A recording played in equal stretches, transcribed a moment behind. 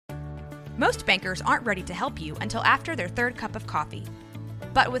Most bankers aren't ready to help you until after their third cup of coffee.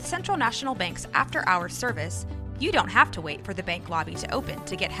 But with Central National Bank's after-hours service, you don't have to wait for the bank lobby to open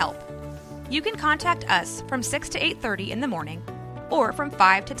to get help. You can contact us from 6 to 8:30 in the morning or from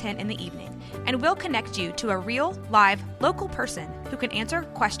 5 to 10 in the evening, and we'll connect you to a real, live, local person who can answer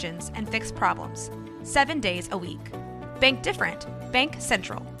questions and fix problems 7 days a week. Bank different. Bank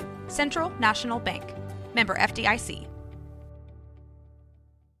Central. Central National Bank. Member FDIC.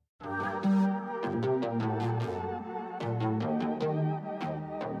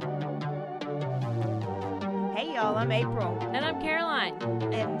 Hey y'all, I'm April. And I'm Caroline.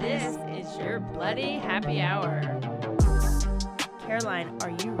 And This is your Bloody Happy Hour. Caroline,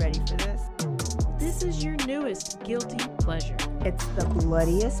 are you ready for this? This is your newest guilty pleasure. It's the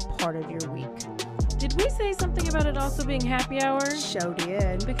bloodiest part of your week. Did we say something about it also being happy hour? Show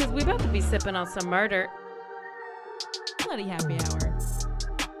did. Because we about to be sipping on some murder. Bloody Happy Hour.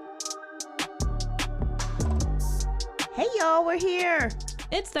 Hey y'all, we're here.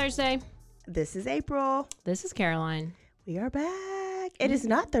 It's Thursday. This is April. This is Caroline. We are back. It is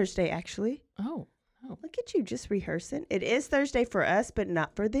not Thursday, actually. Oh. Look at you just rehearsing. It is Thursday for us, but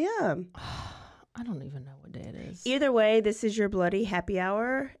not for them. I don't even know what day it is. Either way, this is your bloody happy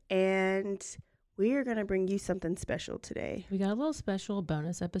hour, and we are going to bring you something special today. We got a little special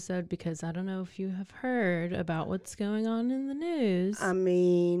bonus episode because I don't know if you have heard about what's going on in the news. I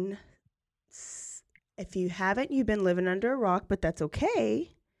mean, if you haven't, you've been living under a rock, but that's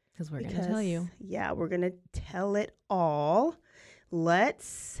okay. Because we're going to tell you. Yeah, we're going to tell it all.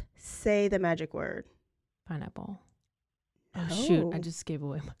 Let's say the magic word. Pineapple. No. Oh, shoot. I just gave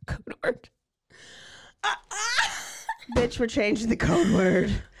away my code word. Bitch, we're changing the code word.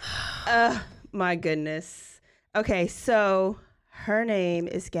 My goodness. Okay, so her name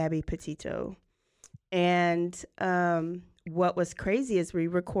is Gabby Petito. And what was crazy is we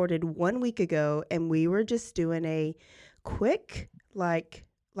recorded 1 week ago, and we were just doing a quick, like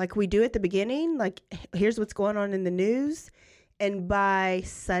we do at the beginning, like, here's what's going on in the news. And by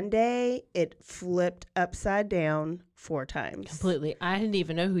Sunday, it flipped upside down 4 times. Completely. I didn't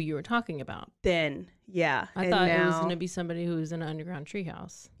even know who you were talking about. Then, yeah. I thought it was going to be somebody who was in an underground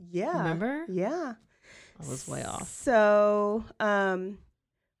treehouse. Yeah. Remember? Yeah. I was way off. So,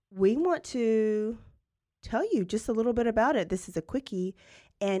 we want to tell you just a little bit about it. This is a quickie.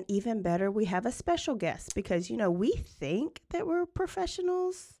 And even better, we have a special guest because, we think that we're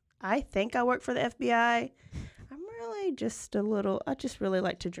professionals. I think I work for the FBI. I'm really just I just really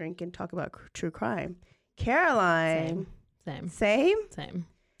like to drink and talk about true crime. Caroline. Same.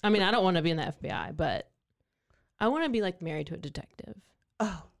 I mean, I don't want to be in the FBI, but I want to be like married to a detective.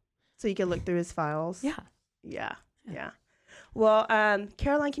 Oh, so you can look through his files? Yeah. Well,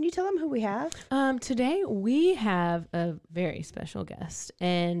 Caroline, can you tell them who we have? Today we have a very special guest,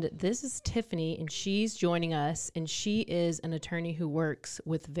 and this is Tiffany, and she's joining us, and she is an attorney who works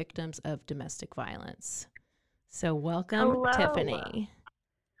with victims of domestic violence. So welcome, Hello. Tiffany.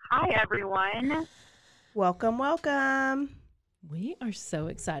 Hi, everyone. Welcome. We are so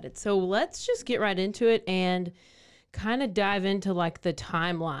excited. So let's just get right into it and kind of dive into like the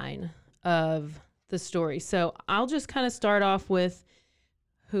timeline of the story. So I'll just kind of start off with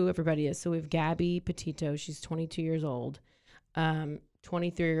who everybody is. So we have Gabby Petito. She's 22 years old.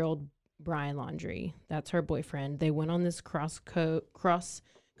 23-year-old Brian Laundrie. That's her boyfriend. They went on this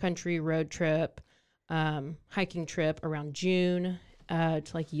cross-country road trip, hiking trip around June to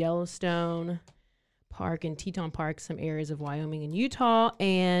like Yellowstone Park and Teton Park, some areas of Wyoming and Utah.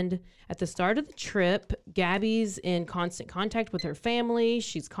 And at the start of the trip, Gabby's in constant contact with her family.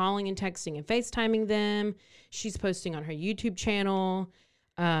 She's calling and texting and FaceTiming them. She's posting on her YouTube channel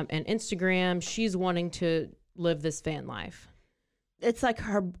and Instagram. She's wanting to live this van life. It's like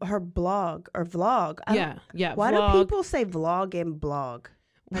her blog or vlog. Yeah. Why vlog. do people say vlog and blog?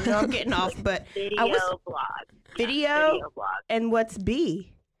 I know I'm getting off, but Video blog. Video blog. And what's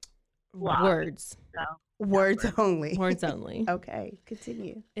B? Blog. Words. No. Words only. Words only. Okay,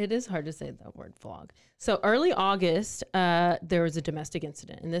 continue. It is hard to say the word vlog. So early August, there was a domestic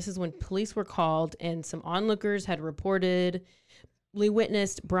incident. And this is when police were called and some onlookers had reportedly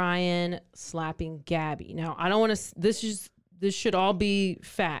witnessed Brian slapping Gabby. Now, I don't want to, this should all be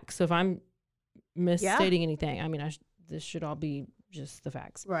facts. So if I'm misstating anything, I mean, this should all be just the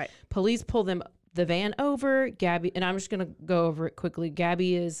facts. Right. Police pull the van over. Gabby, and I'm just going to go over it quickly.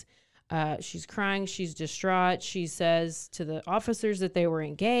 Gabby is... she's crying. She's distraught. She says to the officers that they were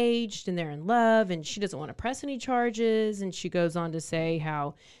engaged and they're in love and she doesn't want to press any charges. And she goes on to say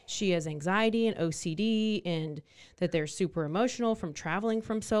how she has anxiety and OCD and that they're super emotional from traveling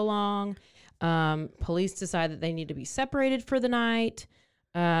from so long. Police decide that they need to be separated for the night.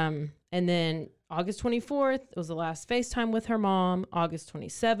 And then August 24th was the last FaceTime with her mom. August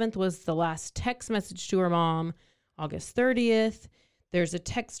 27th was the last text message to her mom. August 30th, there's a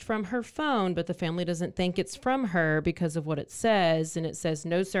text from her phone, but the family doesn't think it's from her because of what it says. And it says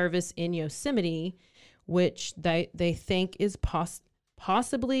no service in Yosemite, which they think is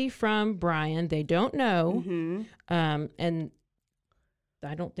possibly from Brian. They don't know. And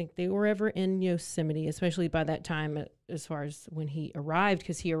I don't think they were ever in Yosemite, especially by that time as far as when he arrived,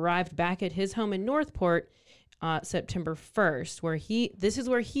 because he arrived back at his home in Northport September 1st, this is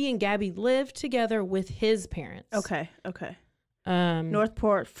where he and Gabby lived together with his parents. Okay.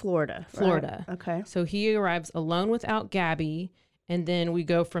 Northport, Florida. Florida. Right? Okay. So he arrives alone without Gabby, and then we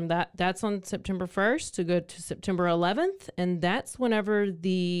go from that's on September 1st to go to September 11th, and that's whenever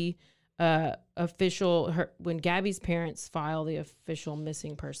the when Gabby's parents file the official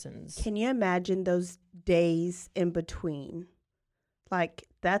missing persons. Can you imagine those days in between? Like,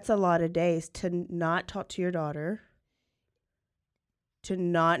 that's a lot of days to not talk to your daughter, to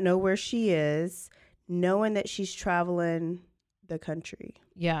not know where she is, knowing that she's traveling the country.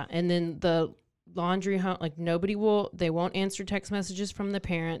 Yeah, and then the laundry home, like they won't answer text messages from the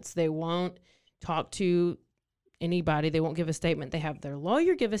parents. They won't talk to anybody. They won't give a statement. They have their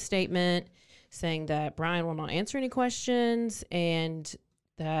lawyer give a statement saying that Brian will not answer any questions and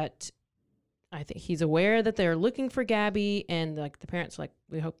that I think he's aware that they're looking for Gabby, and like the parents are like,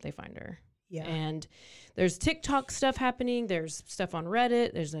 we hope they find her. Yeah. And there's TikTok stuff happening. There's stuff on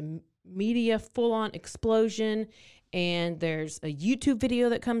Reddit. There's a media full-on explosion. And there's a YouTube video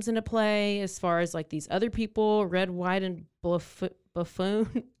that comes into play as far as like these other people, Red, White, and Bluth.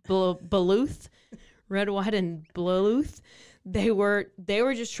 Red, White, and Bluth. They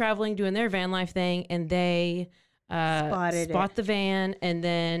were just traveling, doing their van life thing, and they spot the van. And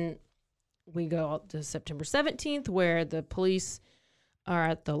then we go out to September 17th, where the police are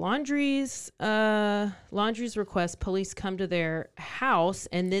at the laundry's request. Police come to their house,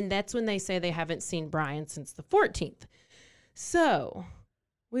 and then that's when they say they haven't seen Brian since the 14th. So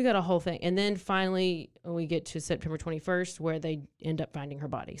we got a whole thing. And then finally we get to September 21st, where they end up finding her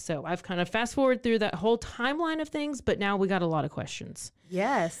body. So I've kind of fast forward through that whole timeline of things, but now we got a lot of questions.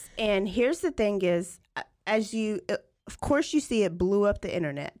 Yes. And here's the thing is, of course you see it blew up the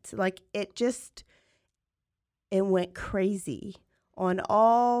internet. Like it went crazy on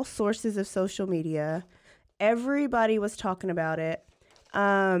all sources of social media. Everybody was talking about it.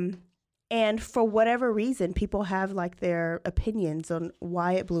 And for whatever reason, people have like their opinions on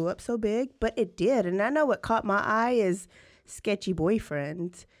why it blew up so big, but it did. And I know what caught my eye is sketchy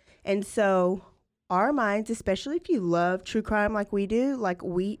boyfriend. And so our minds, especially if you love true crime like we do, like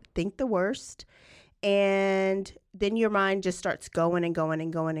we think the worst. And then your mind just starts going and going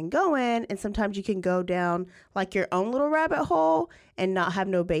and going and going. And sometimes you can go down like your own little rabbit hole and not have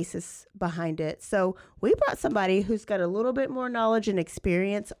no basis behind it. So we brought somebody who's got a little bit more knowledge and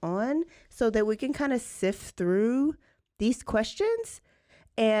experience on so that we can kind of sift through these questions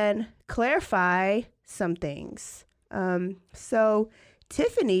and clarify some things. So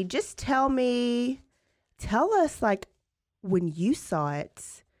Tiffany, just tell us like when you saw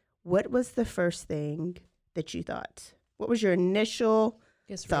it, what was the first thing that you thought? What was your initial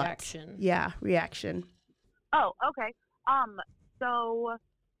reaction? Yeah, reaction. Oh, okay. So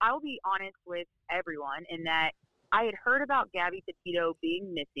I'll be honest with everyone in that I had heard about Gabby Petito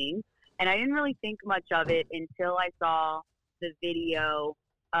being missing, and I didn't really think much of it until I saw the video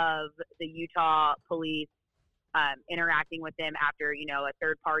of the Utah police interacting with them after, a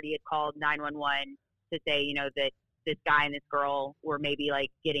third party had called 911 to say, that this guy and this girl were maybe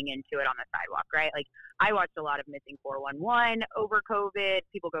like getting into it on the sidewalk, right? Like I watched a lot of Missing 411 over COVID.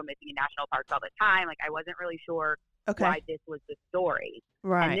 People go missing in national parks all the time. Like I wasn't really sure why this was the story.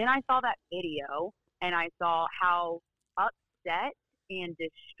 Right. And then I saw that video and I saw how upset and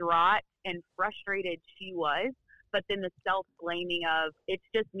distraught and frustrated she was. But then the self-blaming of it's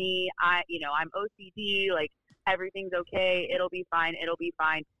just me. I'm OCD. Like everything's okay. It'll be fine. It'll be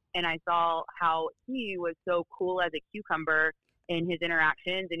fine. And I saw how he was so cool as a cucumber in his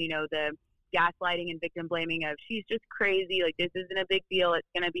interactions and, the gaslighting and victim blaming of she's just crazy. Like, this isn't a big deal. It's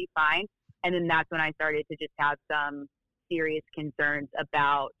going to be fine. And then that's when I started to just have some serious concerns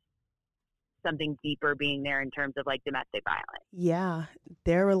about something deeper being there in terms of like domestic violence. Yeah,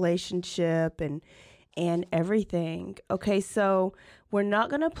 their relationship and everything. Okay, so we're not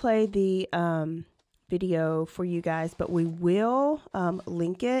going to play the video for you guys, but we will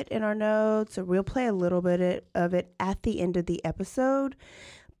link it in our notes, or we'll play a little bit of it at the end of the episode.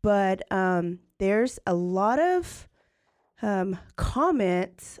 But there's a lot of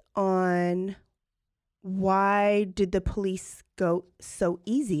comments on why did the police go so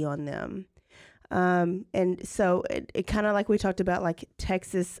easy on them? And so it kind of like we talked about, like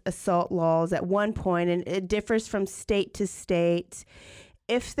Texas assault laws at one point, and it differs from state to state.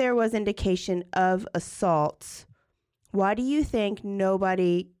 If there was indication of assault, why do you think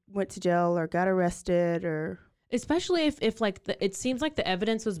nobody went to jail or got arrested? Or especially if like it seems like the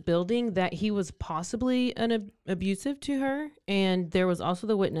evidence was building that he was possibly abusive to her, and there was also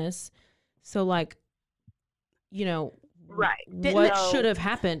the witness. So like, you know, Right. what So- should have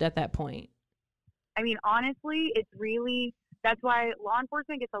happened at that point? I mean, honestly, it's really, that's why law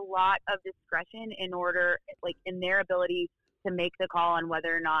enforcement gets a lot of discretion in order, like in their ability to make the call on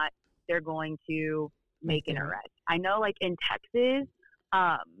whether or not they're going to make an arrest. I know, like in Texas,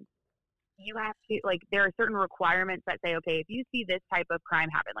 you have to, like, there are certain requirements that say, okay, if you see this type of crime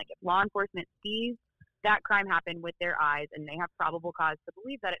happen, like if law enforcement sees that crime happen with their eyes and they have probable cause to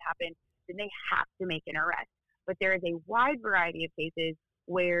believe that it happened, then they have to make an arrest. But there is a wide variety of cases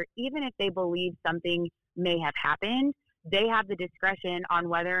where even if they believe something may have happened, they have the discretion on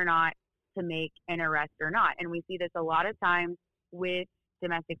whether or not to make an arrest or not. And we see this a lot of times with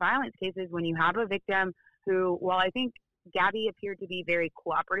domestic violence cases when you have a victim who, while I think Gabby appeared to be very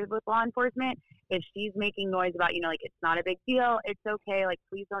cooperative with law enforcement, if she's making noise about, like, it's not a big deal, it's okay, like,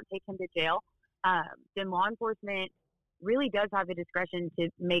 please don't take him to jail, then law enforcement really does have the discretion to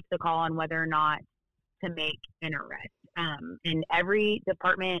make the call on whether or not to make an arrest. And every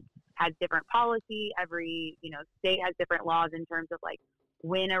department has different policy. Every, state has different laws in terms of like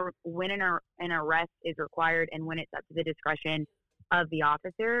when an arrest is required and when it's up to the discretion of the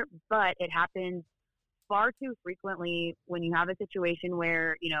officer. But it happens far too frequently when you have a situation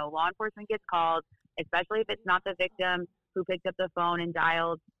where, law enforcement gets called, especially if it's not the victim who picked up the phone and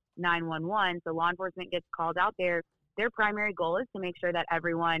dialed 911. So law enforcement gets called out there. Their primary goal is to make sure that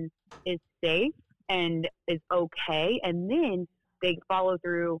everyone is safe and is okay, and then they follow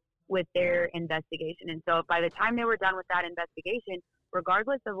through with their investigation. And so by the time they were done with that investigation,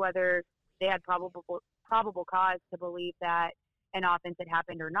 regardless of whether they had probable cause to believe that an offense had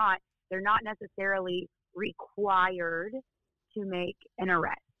happened or not, they're not necessarily required to make an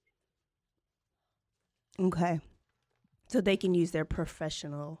arrest. okay, so they can use their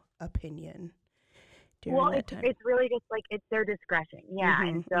professional opinion during Well, that time. it's really just like it's their discretion. Yeah.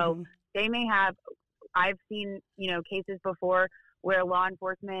 And so they may have, I've seen, cases before where law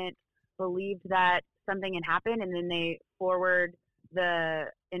enforcement believed that something had happened and then they forward the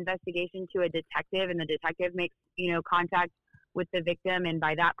investigation to a detective and the detective makes, contact with the victim. And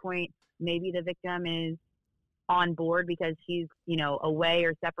by that point, maybe the victim is on board because she's, away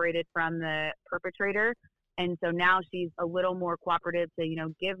or separated from the perpetrator. And so now she's a little more cooperative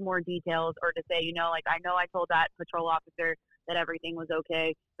to, give more details or to say, like, I know I told that patrol officer that everything was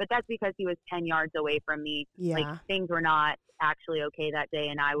okay, but that's because he was 10 yards away from me. Yeah. Like, things were not actually okay that day,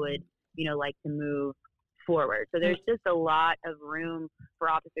 and I would, like to move forward. So there's just a lot of room for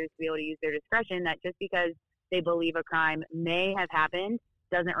officers to be able to use their discretion, that just because they believe a crime may have happened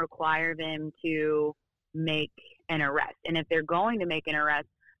doesn't require them to make an arrest. And if they're going to make an arrest,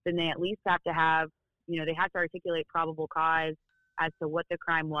 then they at least have to have, they have to articulate probable cause as to what the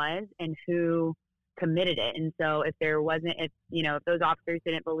crime was and who committed it. And so if those officers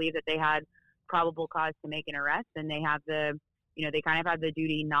didn't believe that they had probable cause to make an arrest, then they have they kind of have the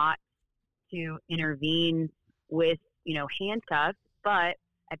duty not to intervene with, handcuffs. But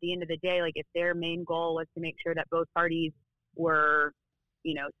at the end of the day, like, if their main goal was to make sure that both parties were,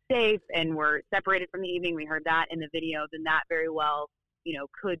 safe and were separated from the evening, we heard that in the video, then that very well,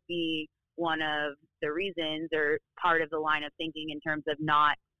 could be one of the reasons or part of the line of thinking in terms of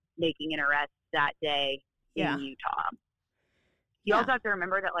not making an arrest that day in Utah. You also have to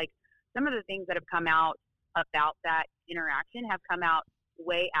remember that, like, some of the things that have come out about that interaction have come out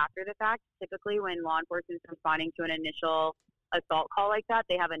way after the fact. Typically when law enforcement is responding to an initial assault call like that,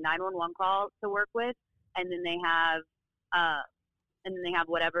 they have a 911 call to work with, and then they have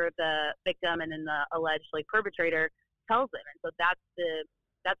whatever the victim and then the alleged, like, perpetrator tells them. And so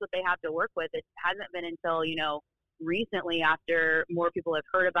that's what they have to work with. It hasn't been until, recently, after more people have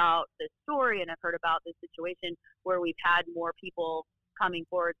heard about this story and have heard about this situation, where we've had more people coming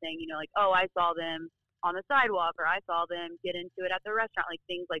forward saying, like, oh, I saw them on the sidewalk, or I saw them get into it at the restaurant, like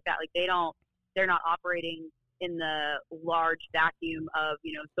things like that. Like, they're not operating in the large vacuum of,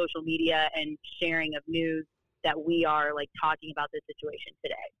 social media and sharing of news that we are, like, talking about this situation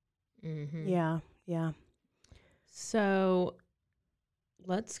today. Mm-hmm. Yeah. So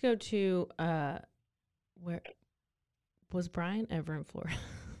let's go to where was Brian ever in Florida?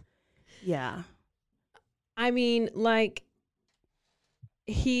 Yeah. I mean, like,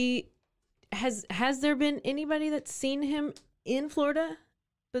 he has there been anybody that's seen him in Florida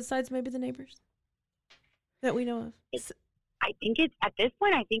besides maybe the neighbors that we know of? I think it's at this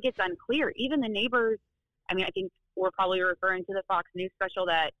point. I think it's unclear. Even the neighbors. I mean, I think we're probably referring to the Fox News special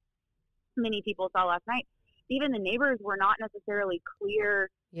that many people saw last night. Even the neighbors were not necessarily clear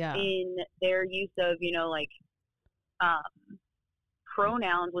in their use of, like,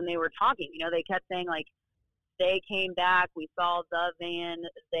 pronouns when they were talking. They kept saying, like, they came back, we saw the van,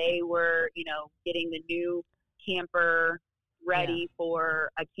 they were, getting the new camper ready for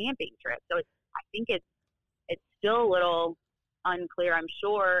a camping trip. So I think it's still a little unclear, I'm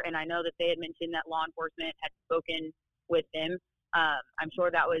sure, and I know that they had mentioned that law enforcement had spoken with them. I'm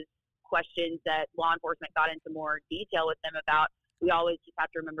sure that was questions that law enforcement got into more detail with them about. We always just have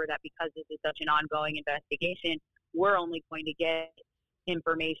to remember that because this is such an ongoing investigation, we're only going to get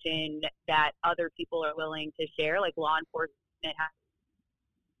information that other people are willing to share, like law enforcement has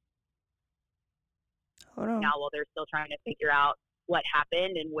now while they're still trying to figure out what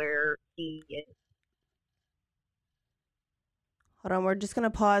happened and where he is. Hold on, we're just going to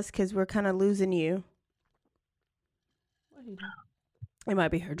pause because we're kind of losing you. What are you doing? It might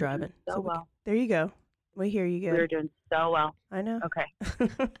be her driving. Well. There you go. We hear you good. We're doing so well. I know. Okay.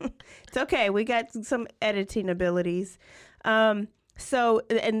 It's okay. We got some editing abilities. So,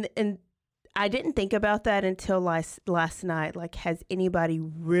 and I didn't think about that until last night. Like, has anybody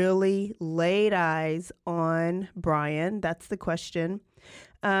really laid eyes on Brian? That's the question.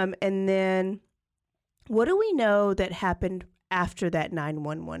 And then what do we know that happened after that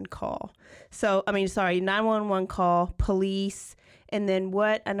 911 call? 911 call, police, and then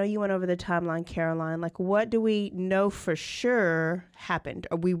what? I know you went over the timeline, Caroline. Like, what do we know for sure happened?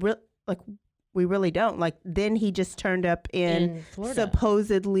 Are we we really don't. Like, then he just turned up in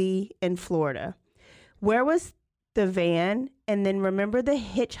supposedly in Florida. Where was the van? And then remember the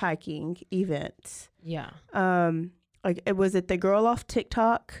hitchhiking event? Yeah. Was it the girl off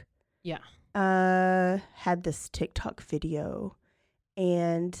TikTok? Yeah. Had this TikTok video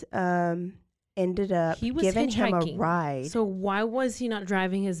and ended up giving him a ride. So why was he not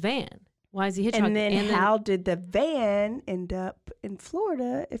driving his van? Why is he hitchhiking? And then how did the van end up in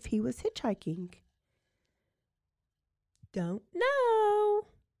Florida if he was hitchhiking? Don't know.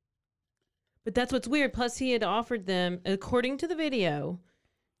 But that's what's weird. Plus, he had offered them, according to the video,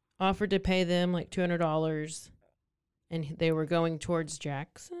 offered to pay them like $200, and they were going towards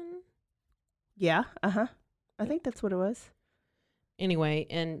Jackson. Yeah. I think that's what it was. Anyway,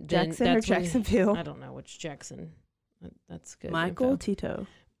 and Jackson then or Jacksonville? I don't know which Jackson. That's good. Michael, Tito,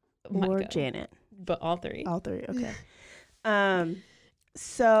 or Janet. But all three. All three. Okay.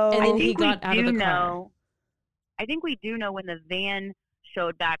 So and then he got out of the car. I think we do know when the van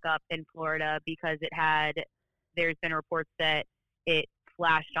showed back up in Florida because there's been reports that it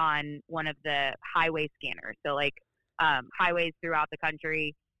flashed on one of the highway scanners. So like highways throughout the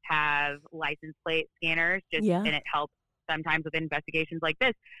country have license plate scanners and it helps sometimes with investigations like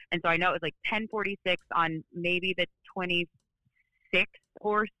this. And so I know it was like 10:46 on maybe the 26th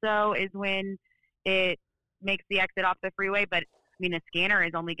or so is when it makes the exit off the freeway. But I mean, the scanner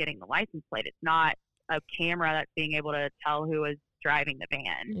is only getting the license plate. It's not a camera that's being able to tell who is driving the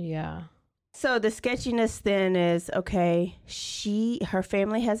van. Yeah. So the sketchiness then is, okay, her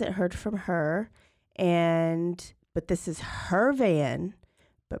family hasn't heard from her, but this is her van,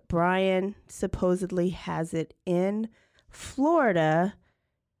 but Brian supposedly has it in Florida,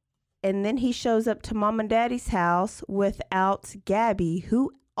 and then he shows up to mom and daddy's house without Gabby,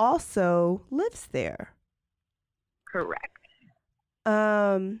 who also lives there. Correct.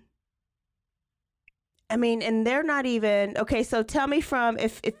 I mean, and they're not even okay. So tell me, from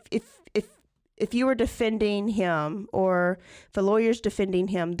if you were defending him, or if a lawyer's defending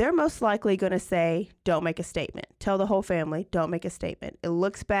him, they're most likely going to say, "Don't make a statement. Tell the whole family, don't make a statement. It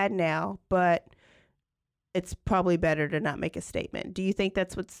looks bad now, but it's probably better to not make a statement." Do you think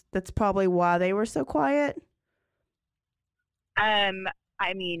that's probably why they were so quiet? I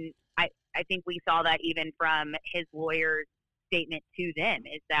mean, I think we saw that even from his lawyer's statement to them,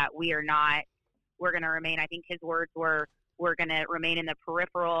 is that we're going to remain, I think his words were, we're going to remain in the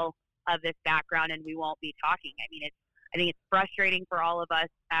peripheral of this background and we won't be talking. I mean, I think it's frustrating for all of us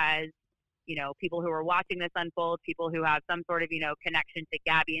as, people who are watching this unfold, people who have some sort of, connection to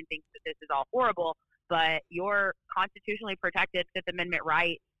Gabby and think that this is all horrible, but your constitutionally protected Fifth Amendment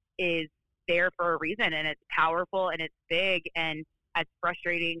right is there for a reason, and it's powerful and it's big. And as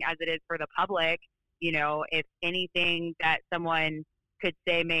frustrating as it is for the public, if anything that someone could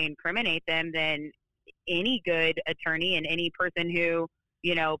say may incriminate them, then any good attorney and any person who,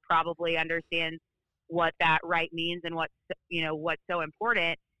 probably understands what that right means and what's so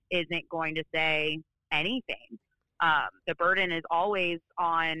important isn't going to say anything. The burden is always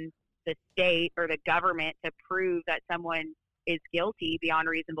on the state or the government to prove that someone is guilty beyond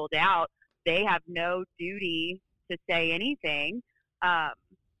reasonable doubt. They have no duty to say anything.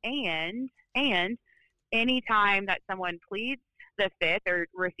 And anytime that someone pleads the fifth or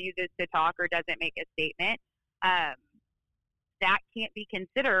refuses to talk or doesn't make a statement, that can't be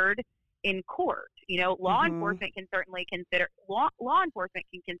considered in court. Law enforcement can certainly consider law enforcement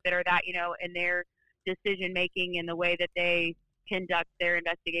can consider that, in their decision making and the way that they conduct their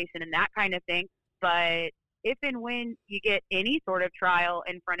investigation and that kind of thing. But if and when you get any sort of trial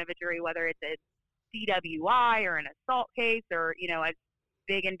in front of a jury, whether it's a DWI or an assault case or, as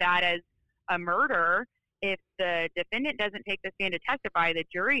big and bad as a murder, if the defendant doesn't take the stand to testify, the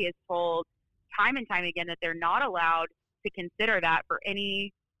jury is told time and time again that they're not allowed to consider that for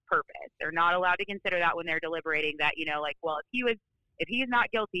any purpose. They're not allowed to consider that when they're deliberating that, well, if he is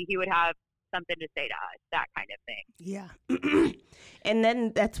not guilty, he would have something to say to us, that kind of thing. Yeah. And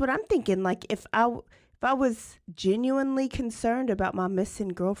then that's what I'm thinking. Like, if I was genuinely concerned about my missing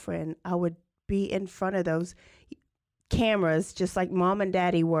girlfriend, I would be in front of those cameras just like mom and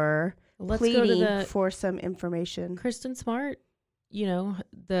daddy were, pleading for some information. Kristen Smart,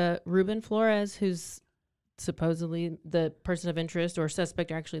 the Ruben Flores, who's supposedly the person of interest or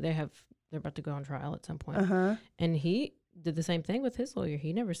suspect. Actually, they're about to go on trial at some point. And he did the same thing with his lawyer.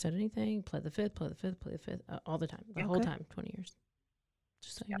 He never said anything. Pled the fifth, all the time, the whole time, 20 years.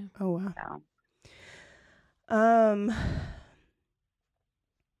 Just so you know. Oh, wow. So.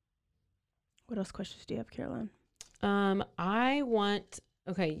 What else questions do you have, Caroline? You're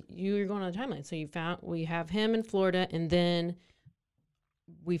going on the timeline. So we have him in Florida, and then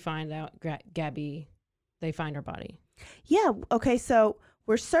we find out Gabby, they find her body. Yeah. Okay. So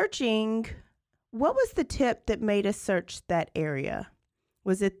we're searching. What was the tip that made us search that area?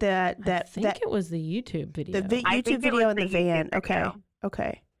 Was it I think it was the YouTube video. The YouTube video in the van.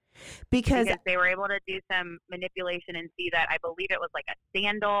 Okay. Because they were able to do some manipulation and see that I believe it was like a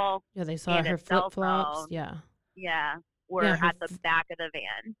sandal. Yeah, they saw her flip-flops. Yeah. Yeah, were at the back of the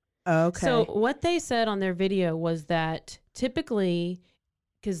van. Okay. So what they said on their video was that typically,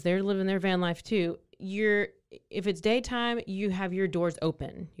 because they're living their van life too, if it's daytime, you have your doors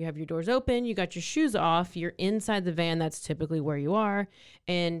open. You got your shoes off, you're inside the van, that's typically where you are,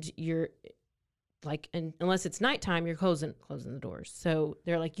 and you're unless it's nighttime, you're closing the doors. So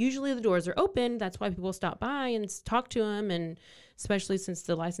they're like, usually the doors are open. That's why people stop by and talk to them, and especially since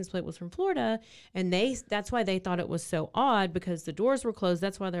the license plate was from Florida, and that's why they thought it was so odd, because the doors were closed.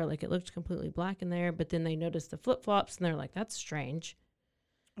 That's why they're like, it looked completely black in there. But then they noticed the flip-flops, and they're like, that's strange.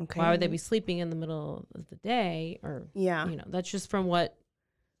 Okay. Why would they be sleeping in the middle of the day? Or that's just from what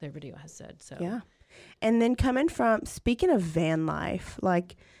their video has said. So yeah. And then speaking of van life,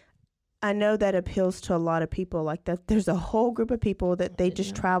 like, I know that appeals to a lot of people, like that. There's a whole group of people that they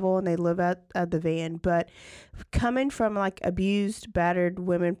just travel and they live out of the van. But coming from like abused, battered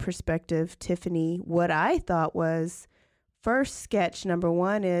women perspective, Tiffany, what I thought was first sketch number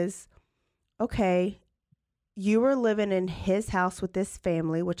one is, okay, you were living in his house with this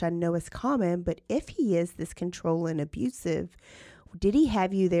family, which I know is common, but if he is this controlling, abusive, did he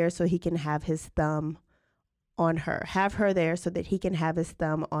have you there so he can have his thumb on her, have her there so that he can have his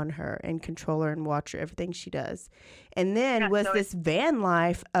thumb on her and control her and watch her, everything she does? And then was this van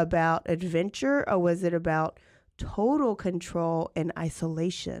life about adventure, or was it about total control and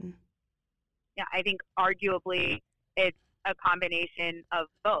isolation? Yeah, I think arguably it's a combination of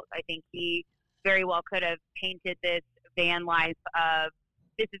both. I think he very well could have painted this van life of,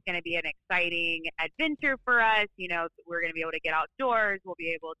 this is going to be an exciting adventure for us. We're going to be able to get outdoors. We'll be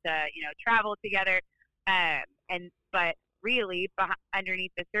able to, travel together. But really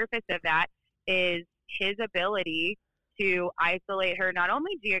underneath the surface of that is his ability to isolate her, not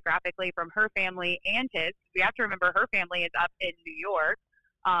only geographically from her family and his. We have to remember her family is up in New York.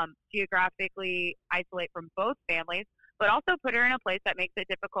 Geographically isolate from both families, but also put her in a place that makes it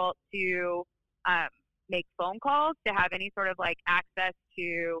difficult to make phone calls, to have any sort of like access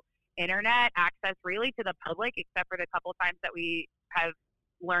to internet, access really to the public, except for the couple times that we have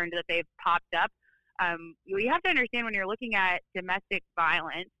learned that they've popped up. You have to understand, when you're looking at domestic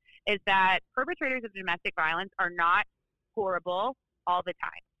violence, is that perpetrators of domestic violence are not horrible all the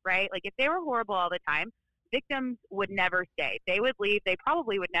time, right? Like, if they were horrible all the time, victims would never stay. They would leave. They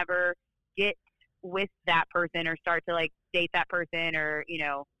probably would never get with that person or start to like date that person or,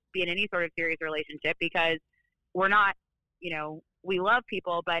 be in any sort of serious relationship, because we're not, we love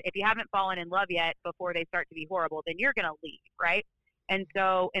people, but if you haven't fallen in love yet before they start to be horrible, then you're going to leave, right? And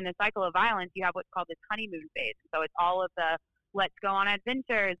so in the cycle of violence, you have what's called this honeymoon phase. So it's all of the let's go on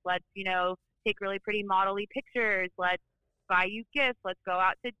adventures. Let's, take really pretty model-y pictures. Let's buy you gifts. Let's go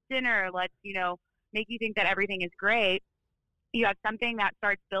out to dinner. Let's, make you think that everything is great. You have something that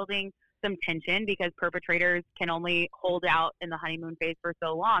starts building some tension because perpetrators can only hold out in the honeymoon phase for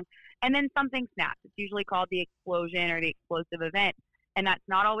so long. And then something snaps. It's usually called the explosion or the explosive event. And that's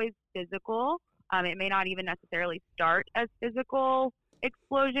not always physical. It may not even necessarily start as physical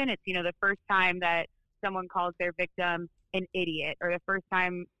explosion. It's, the first time that someone calls their victim an idiot, or the first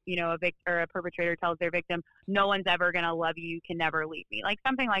time, a perpetrator tells their victim, no one's ever going to love you, you can never leave me, like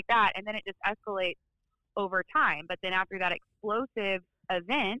something like that. And then it just escalates over time. But then after that explosive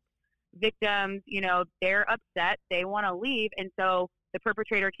event, victims, they're upset, they want to leave. And so the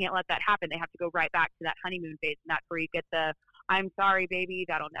perpetrator can't let that happen. They have to go right back to that honeymoon phase. And that's where you get the, I'm sorry, baby,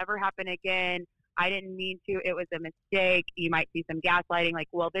 that'll never happen again. I didn't mean to. It was a mistake. You might see some gaslighting, like,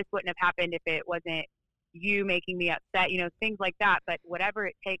 well, this wouldn't have happened if it wasn't you making me upset, things like that. But whatever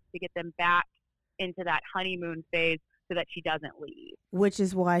it takes to get them back into that honeymoon phase so that she doesn't leave. Which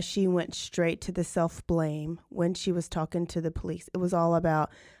is why she went straight to the self-blame when she was talking to the police. It was all about,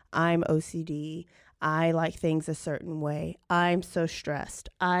 I'm OCD. I like things a certain way. I'm so stressed.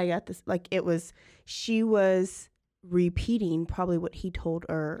 I got this. Like, she was repeating probably what he told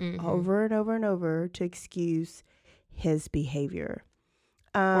her over and over and over to excuse his behavior.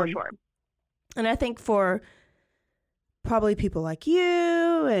 For sure. And I think for probably people like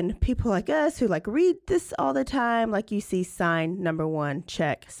you and people like us who read this all the time, like you see sign number 1,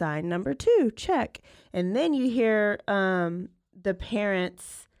 check. Sign number 2, check. And then you hear the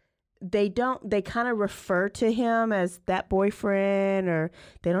parents, they kind of refer to him as that boyfriend, or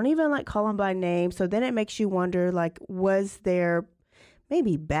they don't even call him by name. So then it makes you wonder, was there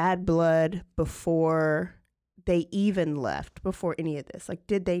maybe bad blood before they even left, before any of this?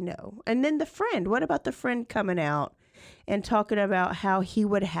 Did they know? And then the friend, what about the friend coming out and talking about how he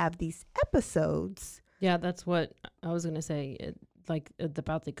would have these episodes? Yeah, that's what I was going to say,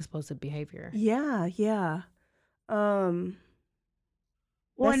 about the explosive behavior. Yeah. Well,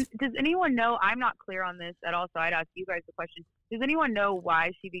 and does anyone know, I'm not clear on this at all, so I'd ask you guys the question. Does anyone know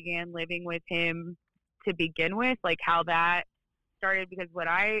why she began living with him to begin with? How that started? Because what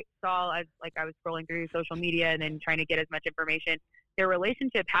I saw as I was scrolling through social media and then trying to get as much information, their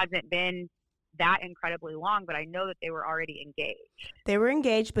relationship hasn't been that incredibly long, but I know that they were already engaged. They were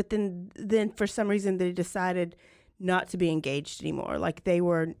engaged, but then for some reason they decided not to be engaged anymore. They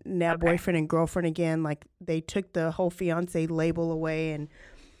were now boyfriend and girlfriend again. They took the whole fiance label away, and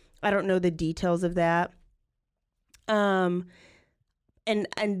I don't know the details of that. And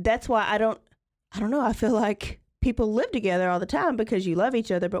that's why I don't know. I feel like people live together all the time because you love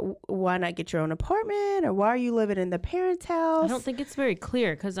each other, but why not get your own apartment? Or why are you living in the parents' house? I don't think it's very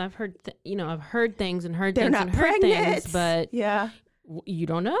clear, because I've heard, I've heard things and heard They're things not and heard pregnant. things, but yeah, you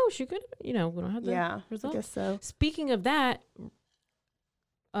don't know. She could, we don't have the results. I guess so. Speaking of that,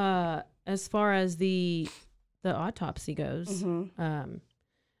 as far as the autopsy goes,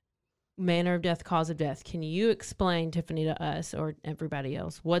 manner of death, cause of death, can you explain, Tiffany, to us or everybody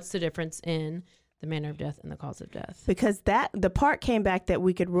else, what's the difference in the manner of death and the cause of death? Because the part came back that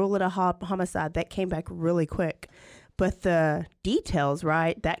we could rule it a homicide, that came back really quick. But the details,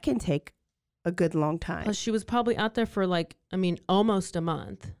 right, that can take a good long time. Plus, she was probably out there for almost a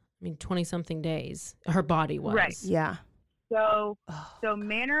month. 20-something days. Her body was. Right. Yeah. So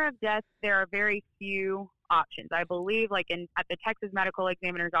manner of death, there are very few options. I believe at the Texas Medical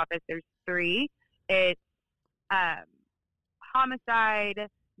Examiner's Office, there's 3. It's homicide,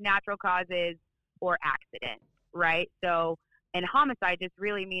 natural causes, or accident, right? So, and homicide just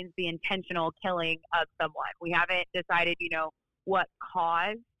really means the intentional killing of someone. We haven't decided, what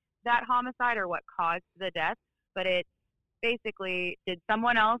caused that homicide or what caused the death, but it's basically, did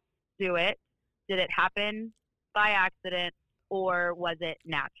someone else do it? Did it happen by accident, or was it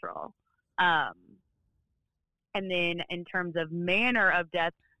natural? And then in terms of manner of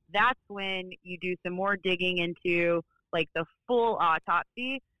death, that's when you do some more digging into the full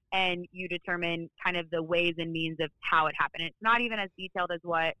autopsy, and you determine kind of the ways and means of how it happened. It's not even as detailed as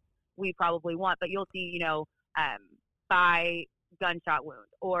what we probably want, but you'll see, by gunshot wound,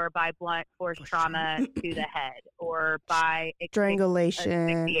 or by blunt force trauma to the head, or by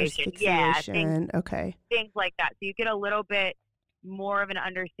strangulation, asphyxiation. Okay. Things like that. So you get a little bit more of an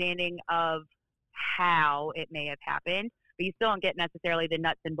understanding of how it may have happened, but you still don't get necessarily the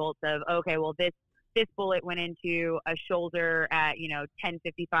nuts and bolts of, okay, well, this bullet went into a shoulder at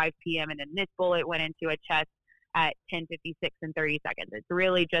 10:55 p.m. and then this bullet went into a chest at 10:56 and 30 seconds. It's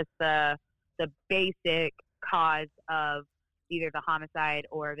really just the basic cause of either the homicide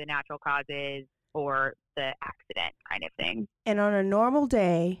or the natural causes or the accident kind of thing. And on a normal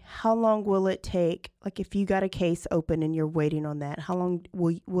day, how long will it take? Like if you got a case open and you're waiting on that, how long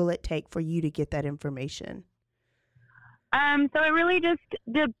will it take for you to get that information? So it really just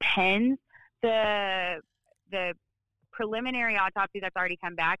depends. The preliminary autopsy that's already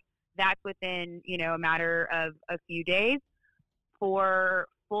come back, that's within, a matter of a few days. For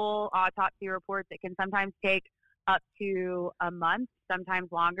full autopsy reports, it can sometimes take up to a month,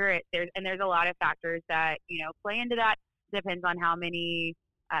 sometimes longer. There's a lot of factors that, play into that. Depends on how many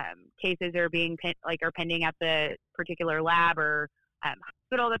cases are are pending at the particular lab or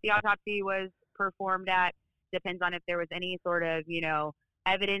hospital that the autopsy was performed at. Depends on if there was any sort of,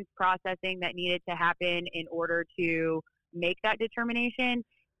 evidence processing that needed to happen in order to make that determination.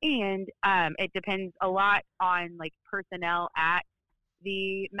 And it depends a lot on personnel at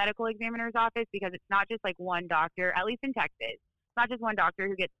the medical examiner's office, because it's not just one doctor, at least in Texas. It's not just one doctor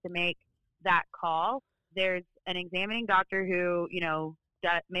who gets to make that call. There's an examining doctor who,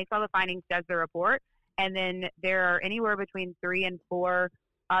 makes all the findings, does the report. And then there are anywhere between 3 and 4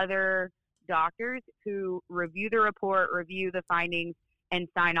 other doctors who review the report, review the findings, and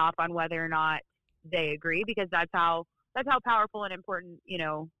sign off on whether or not they agree, because that's how powerful and important,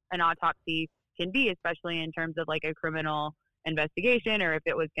 an autopsy can be, especially in terms of a criminal investigation, or if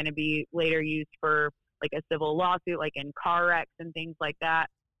it was going to be later used for a civil lawsuit, in car wrecks and things like that.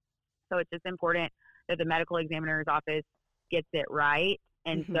 So it's just important that the medical examiner's office gets it right.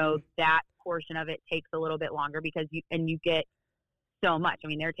 And so that portion of it takes a little bit longer, because you get so much. I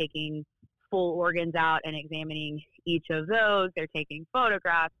mean, they're taking full organs out and examining each of those. They're taking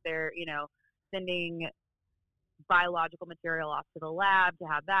photographs. They're, sending biological material off to the lab to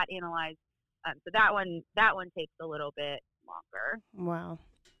have that analyzed. So that one takes a little bit longer. Wow.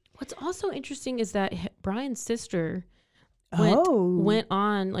 What's also interesting is that Brian's sister went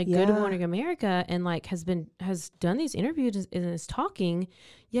on Good Morning America and has done these interviews and is talking,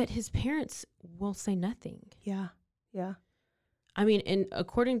 yet his parents will say nothing. Yeah. Yeah. I mean, and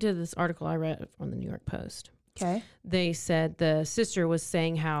according to this article I read on the New York Post, they said the sister was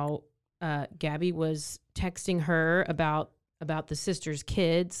saying how Gabby was texting her about the sister's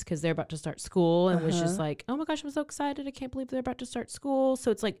kids because they're about to start school, and was just like, oh my gosh, I'm so excited. I can't believe they're about to start school.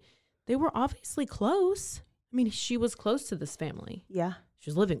 So it's they were obviously close. I mean, she was close to this family. Yeah. She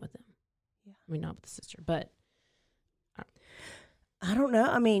was living with them. Yeah. I mean, not with the sister, but I don't know.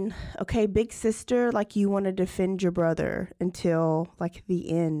 I mean, okay, big sister, you want to defend your brother until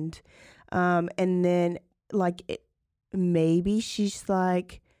the end. And then maybe she's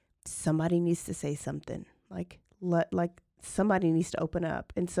somebody needs to say something. Somebody needs to open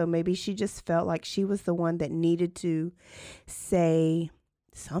up. And so maybe she just felt like she was the one that needed to say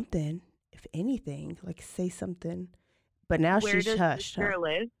something, if anything, say something. But now she's hushed. Where does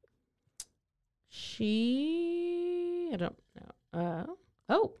live? I don't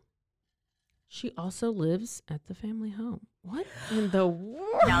know. She also lives at the family home. What in the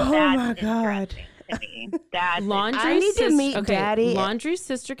world? Now oh my God. Laundry's to meet Daddy. Laundry's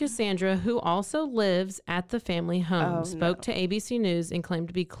sister Cassandra, who also lives at the family home, spoke to ABC News and claimed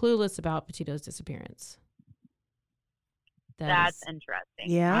to be clueless about Petito's disappearance. That's interesting.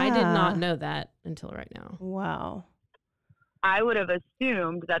 Yeah. I did not know that until right now. Wow. I would have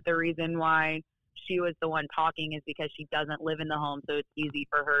assumed that the reason why she was the one talking is because she doesn't live in the home, so it's easy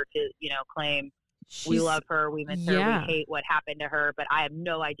for her to, claim we love her, we miss her, we hate what happened to her, but I have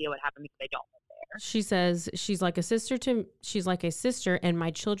no idea what happened because I don't live there. She says she's like a sister, and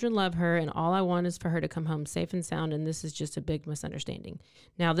my children love her, and all I want is for her to come home safe and sound, and this is just a big misunderstanding.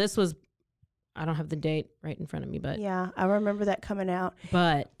 Now, this was, I don't have the date right in front of me, but yeah, I remember that coming out.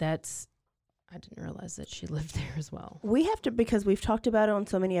 But I didn't realize that she lived there as well. We have to, because we've talked about it on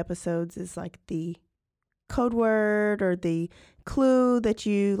so many episodes, is the code word or the clue that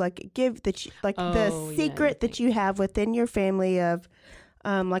you give, that you, the secret that you have within your family of,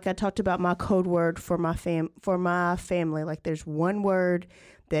 I talked about my code word for my family. There's one word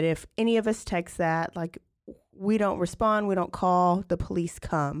that if any of us text that, we don't respond, we don't call, the police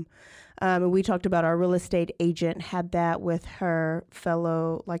come. And we talked about our real estate agent had that with her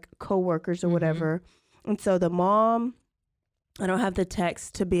fellow coworkers or whatever. And so the mom, I don't have the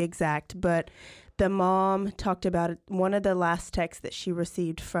text to be exact, but the mom talked about it. One of the last texts that she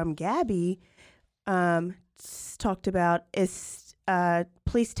received from Gabby talked about is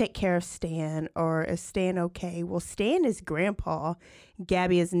please take care of Stan, or is Stan okay? Well, Stan is grandpa.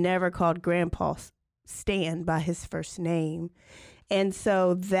 Gabby has never called grandpa Stan by his first name. And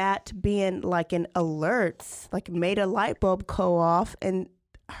so that being an alerts, made a light bulb go off and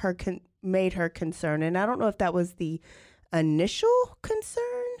made her concerned. And I don't know if that was the initial concern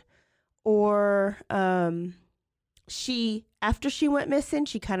or after she went missing,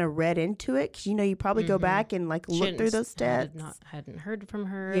 she kind of read into it, because you probably go back and like look through those stats. Hadn't heard from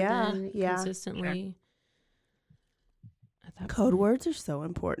her consistently. Code words are so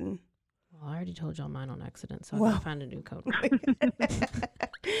important. Well, I already told y'all mine on accident, so I gotta find a new code word.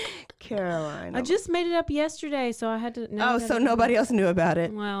 Caroline. I just made it up yesterday, so I had to. So nobody else knew about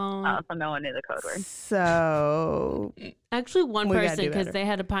it. Well, so no one knew the code word. So actually, one person, because they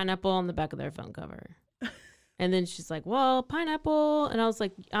had a pineapple on the back of their phone cover. And then she's like, well, pineapple. And I was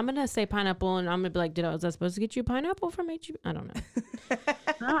like, I'm going to say pineapple. And I'm going to be like, was I supposed to get you pineapple from HEB? I don't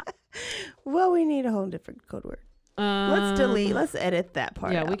know. Well, we need a whole different code word. Let's edit that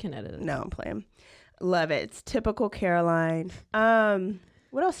part out. We can edit it. No, I'm playing. Love it. It's typical Caroline.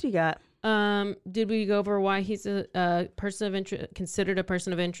 What else do you got? Did we go over why he's a person of interest, considered a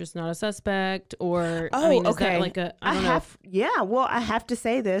person of interest, not a suspect? Or, is that like I don't know. Yeah, well, I have to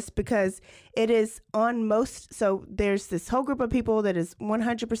say this because it is on most. So there's this whole group of people that is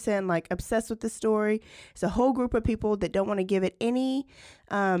 100% like obsessed with the story. It's a whole group of people that don't want to give it any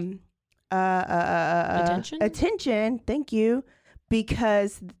attention. Thank you.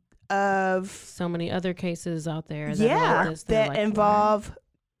 Because of so many other cases out there that involve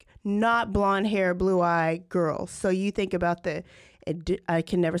not blonde hair, blue eye girls. So you think about I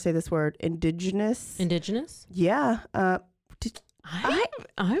can never say this word, indigenous. Yeah. I'm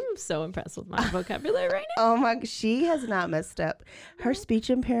so impressed with my vocabulary right now. Oh my, she has not messed up. Her speech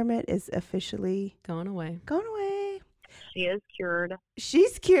impairment is officially going away. She is cured.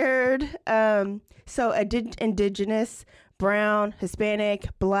 She's cured. So indigenous, brown, Hispanic,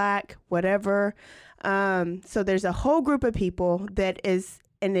 black, whatever. So there's a whole group of people that is,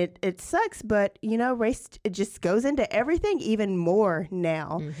 and it sucks, but race, it just goes into everything even more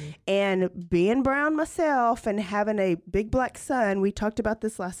now. Mm-hmm. And being brown myself and having a big black son, we talked about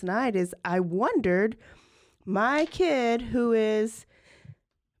this last night, is I wondered, my kid who is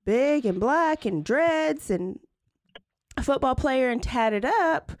big and black and dreads and a football player and tatted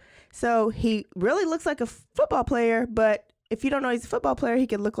up, so he really looks like a football player, but if you don't know he's a football player, he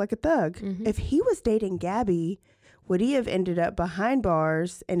could look like a thug. Mm-hmm. If he was dating Gabby, would he have ended up behind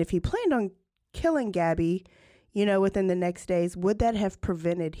bars? And if he planned on killing Gabby, within the next days, would that have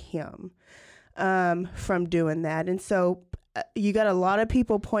prevented him from doing that? And so you got a lot of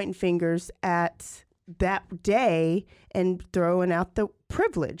people pointing fingers at that day and throwing out the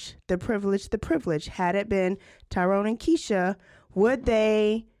privilege. Had it been Tyrone and Keisha, would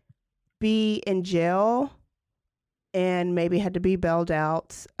they be in jail and maybe had to be bailed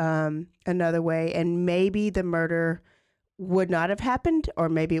out another way, and maybe the murder would not have happened, or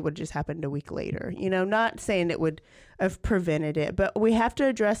maybe it would just happened a week later? Not saying it would have prevented it, but we have to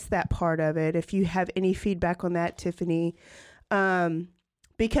address that part of it. If you have any feedback on that, Tiffany,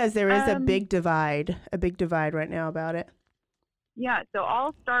 because there is a big divide right now about it. Yeah, so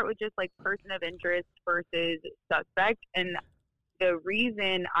I'll start with just like person of interest versus suspect, and the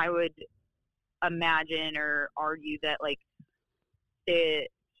reason I would imagine or argue that like he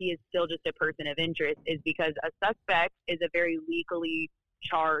is still just a person of interest is because a suspect is a very legally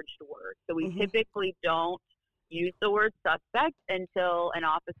charged word. So we typically don't use the word suspect until an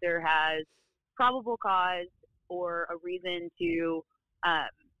officer has probable cause or a reason to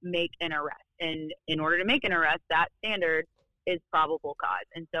make an arrest. And in order to make an arrest, that standard is probable cause.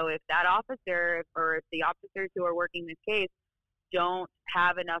 And so if that officer or if the officers who are working this case don't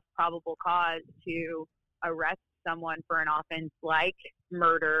have enough probable cause to arrest someone for an offense like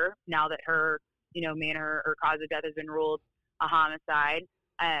murder, now that her, manner or cause of death has been ruled a homicide,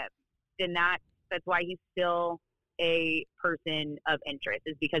 then that's why he's still a person of interest,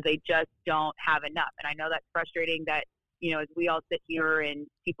 is because they just don't have enough. And I know that's frustrating that, as we all sit here and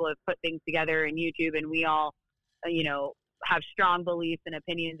people have put things together in YouTube and we all, have strong beliefs and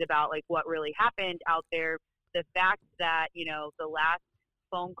opinions about like what really happened out there. The fact that, the last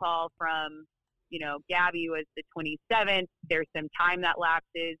phone call from, Gabby was the 27th. There's some time that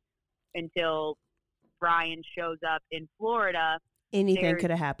lapses until Brian shows up in Florida. Anything could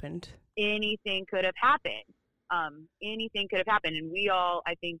have happened. Anything could have happened. Anything could have happened. And we all,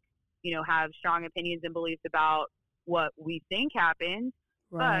 I think, have strong opinions and beliefs about what we think happened.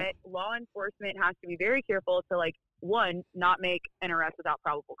 Right. But law enforcement has to be very careful to, like, one, not make an arrest without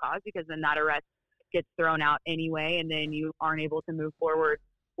probable cause, because then that arrest gets thrown out anyway, and then you aren't able to move forward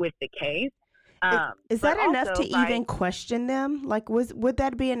with the case. Is that enough to even question them? Like, would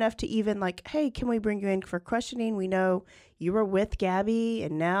that be enough to even like, hey, can we bring you in for questioning? We know you were with Gabby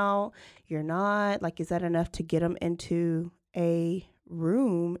and now you're not. Like, is that enough to get them into a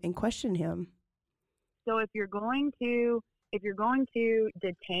room and question him? So if you're going to if you're going to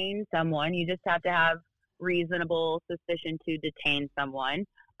detain someone, you just have to have reasonable suspicion to detain someone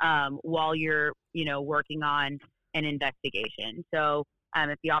while you're, working on an investigation. So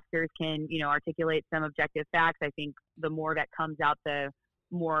if the officers can, articulate some objective facts, I think the more that comes out, the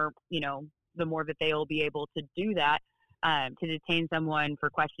more that they will be able to do that to detain someone for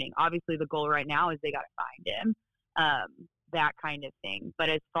questioning. Obviously, the goal right now is they got to find him, that kind of thing. But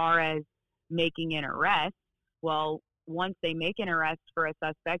as far as making an arrest, well, once they make an arrest for a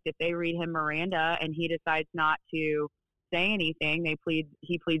suspect, if they read him Miranda and he decides not to say anything,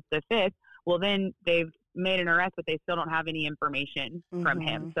 he pleads the fifth. Well, then they've made an arrest, but they still don't have any information from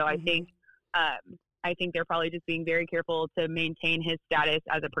him. So I think they're probably just being very careful to maintain his status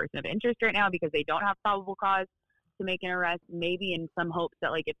as a person of interest right now because they don't have probable cause to make an arrest. Maybe in some hopes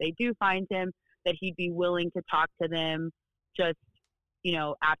that, like, if they do find him, that he'd be willing to talk to them just,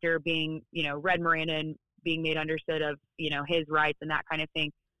 after being, read Miranda and being made understood of, his rights and that kind of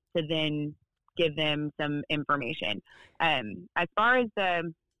thing, to then give them some information. As far as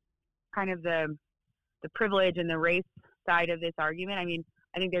the kind of the privilege and the race side of this argument, I mean,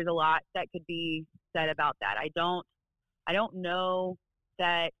 I think there's a lot that could be said about that. I don't know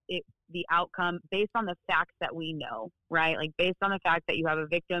that the outcome, based on the facts that we know, right? Like, based on the fact that you have a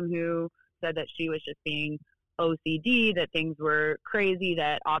victim who said that she was just being OCD, that things were crazy,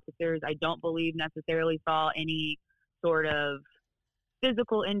 that officers, I don't believe, necessarily saw any sort of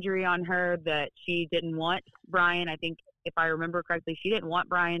physical injury on her, that she didn't want Brian. I think, if I remember correctly, she didn't want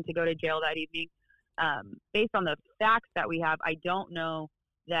Brian to go to jail that evening. Based on the facts that we have, I don't know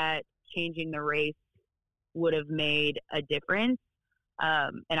that changing the race would have made a difference.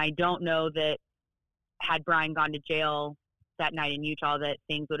 And I don't know that had Brian gone to jail that night in Utah, that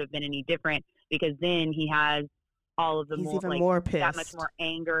things would have been any different, because then he has all of the more pissed. That much more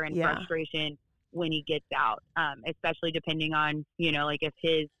anger and frustration when he gets out, especially depending on, like if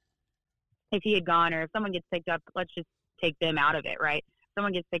he had gone, or if someone gets picked up, let's just take them out of it, right?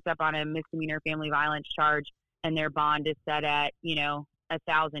 Someone gets picked up on a misdemeanor family violence charge and their bond is set at,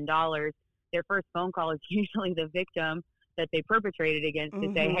 $1,000. Their first phone call is usually the victim that they perpetrated against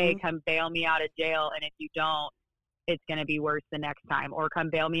to say, hey, come bail me out of jail. And if you don't, it's going to be worse the next time. Or come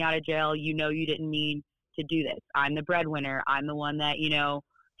bail me out of jail. You didn't mean to do this. I'm the breadwinner. I'm the one that,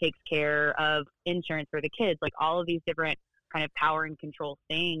 takes care of insurance for the kids. Like, all of these different kind of power and control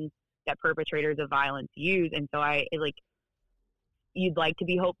things that perpetrators of violence use. And so you'd like to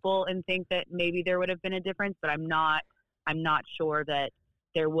be hopeful and think that maybe there would have been a difference, but I'm not sure that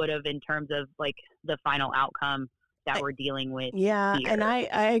there would have, in terms of like the final outcome that we're dealing with. Yeah. here. And I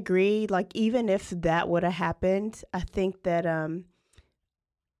agree. Like, even if that would have happened, I think that,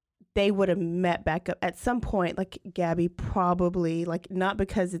 they would have met back up at some point. Like, Gabby probably, like, not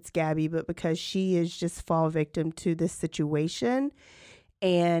because it's Gabby, but because she is just fall victim to this situation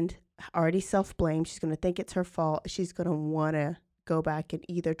and already self-blame. She's going to think it's her fault. She's going to want to go back and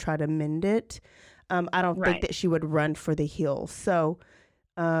either try to mend it. I don't think that she would run for the hills. So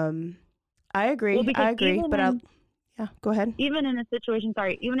I agree. But go ahead. Even in a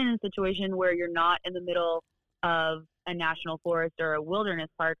situation where you're not in the middle of a national forest or a wilderness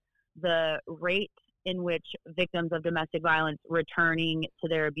park, the rate in which victims of domestic violence returning to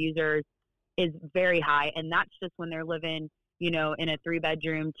their abusers is very high. And that's just when they're living, in a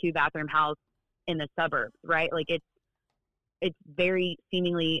 3-bedroom, 2-bathroom house in the suburbs, right? Like, it's very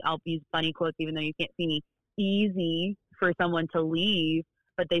seemingly, I'll use funny quotes, even though you can't see me, easy for someone to leave,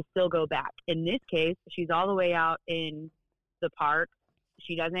 but they still go back. In this case, she's all the way out in the park.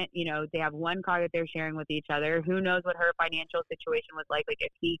 She doesn't, they have one car that they're sharing with each other. Who knows what her financial situation was like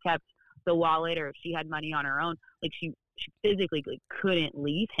if he kept the wallet or if she had money on her own. Like, she physically couldn't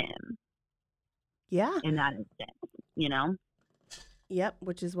leave him. Yeah. In that instance, Yep,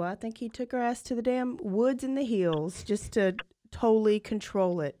 which is why I think he took her ass to the damn woods in the hills just to totally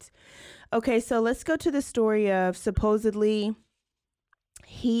control it. Okay, so let's go to the story of supposedly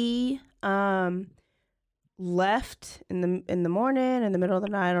he left in the morning, in the middle of the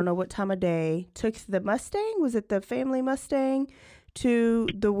night, I don't know what time of day, took the Mustang, was it the family Mustang, to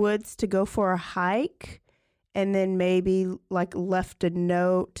the woods to go for a hike, and then maybe like left a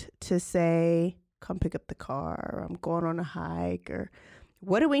note to say, come pick up the car, or I'm going on a hike, or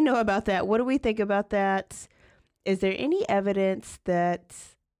what do we know about that? What do we think about that? Is there any evidence that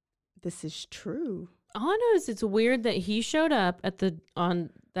this is true? All I know is it's weird that he showed up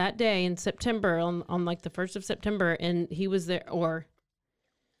on that day in September, on like the 1st of September, and he was there, or,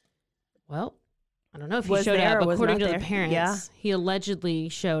 well, I don't know if he showed up. According to the parents, he allegedly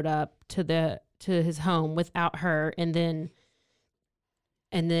showed up to his home without her, and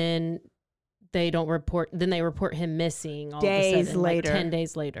then they don't report. Then they report him missing all Days of a sudden, later. like 10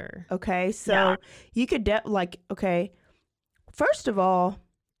 days later. Okay, so you could okay. First of all,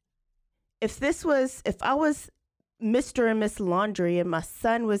 if I was Mr. and Miss Laundry and my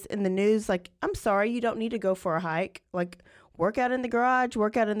son was in the news, like, I'm sorry, you don't need to go for a hike. Like, work out in the garage,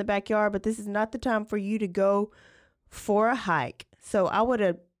 work out in the backyard, but this is not the time for you to go for a hike. So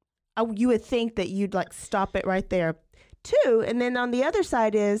you would think that you'd like stop it right there too. And then on the other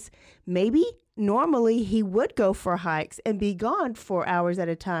side is maybe normally he would go for hikes and be gone for hours at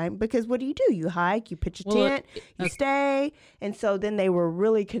a time, because what do? You hike, you pitch a tent, you stay. And so then they were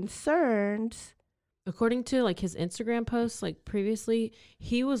really concerned. According to like his Instagram posts, like previously,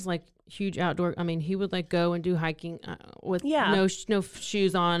 he was like huge outdoor. I mean, he would like go and do hiking with no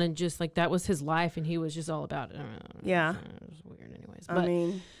shoes on, and just like that was his life, and he was just all about it. Yeah, it was weird,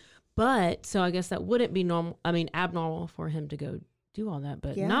 anyways. But so I guess that wouldn't be normal. I mean, abnormal for him to go do all that,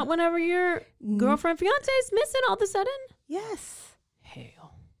 but not whenever your girlfriend, fiance is missing all of a sudden. Yes.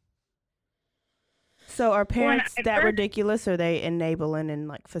 Hell. So are parents that ridiculous? Or are they enabling and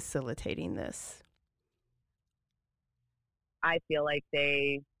like facilitating this? I feel like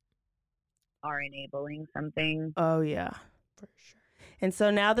they are enabling something. Oh yeah, for sure. And so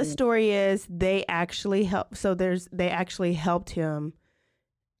now the story is they actually helped. So they actually helped him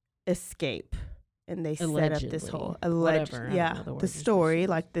escape, and they Allegedly. set up this whole alleged. Whatever, Yeah, the story,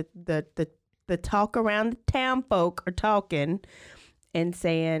 like the talk around the town folk are talking and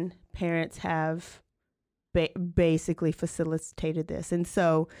saying parents have basically facilitated this, and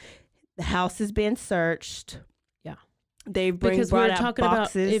so the house has been searched. Because we brought were out talking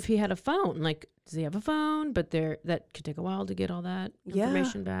boxes. about if he had a phone. Like, does he have a phone? But that could take a while to get all that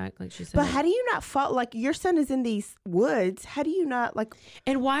information back, like she said. But how do you not follow? Like, your son is in these woods. How do you not like?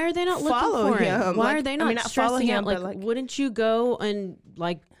 And why are they not follow looking for him? him? Why Like, are they I not mean, not follow stressing him, out? but, Like, like- wouldn't you go and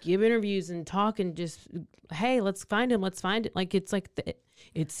like give interviews and talk and just, hey, let's find him. Let's find it. Like, it's like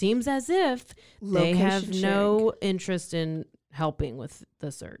it seems as if they have no interest in helping with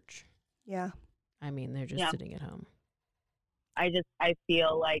the search. Yeah. I mean, they're just sitting at home. I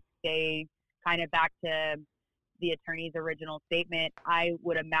feel like they kind of, back to the attorney's original statement, I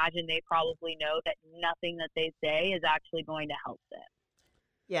would imagine they probably know that nothing that they say is actually going to help them.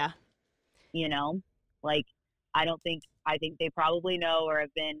 Yeah. You know, like, I think they probably know or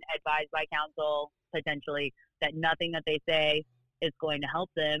have been advised by counsel potentially that nothing that they say is going to help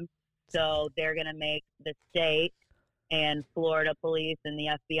them. So they're going to make the state and Florida police and the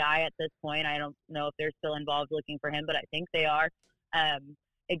FBI at this point, I don't know if they're still involved looking for him, but I think they are,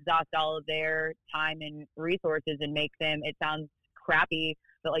 exhaust all of their time and resources and make them, it sounds crappy,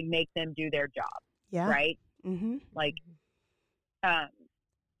 but like make them do their job. Yeah. Right? Mm-hmm. Like,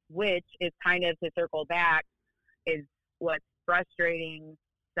 which is kind of, to circle back, is what's frustrating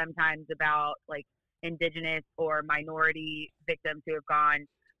sometimes about like indigenous or minority victims who have gone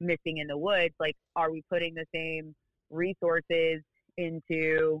missing in the woods. Like, are we putting the same resources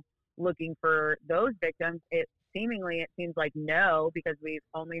into looking for those victims? It seems like no, because we've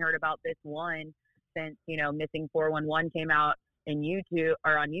only heard about this one since, Missing 411 came out on YouTube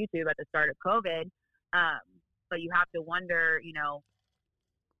at the start of COVID. But you have to wonder,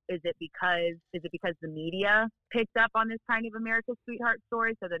 is it because the media picked up on this kind of America's Sweetheart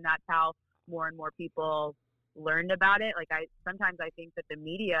story? So then that's how more and more people learned about it. Like, sometimes I think that the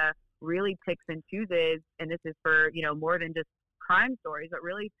media really picks and chooses, and this is for, more than just crime stories, but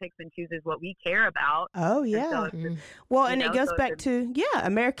really picks and chooses what we care about. Oh, yeah. Well, and it goes back to,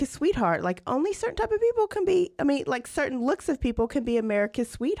 America's Sweetheart. Like, only certain type of people can be, like certain looks of people can be America's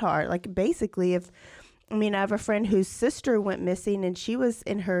Sweetheart. Like, basically, I have a friend whose sister went missing, and she was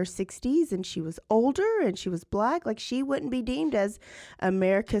in her 60s, and she was older, and she was Black. Like, she wouldn't be deemed as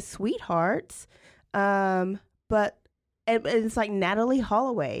America's Sweethearts. But it's like Natalie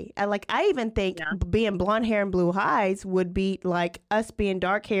Holloway. I even think being blonde hair and blue eyes would be like us being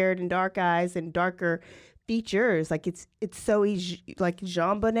dark haired and dark eyes and darker features. Like, it's so easy, like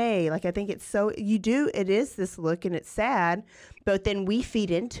Jean Bonnet. Like, I think it's so, it is this look, and it's sad, but then we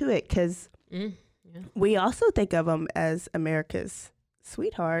feed into it because we also think of them as America's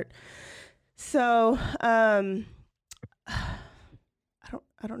Sweetheart. So, I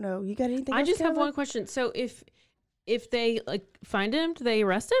don't know. You got anything? I just have one question. So if they like find him, do they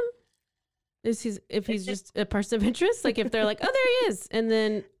arrest him? If he's just a person of interest? Like, if they're like, oh, there he is, and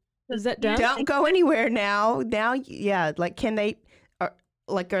then is that done? Don't go anywhere now. Yeah. Like, can they? Are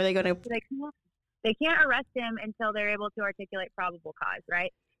they going to? They can't arrest him until they're able to articulate probable cause,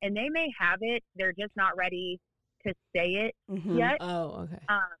 right? And they may have it. They're just not ready to say it yet. Oh, okay.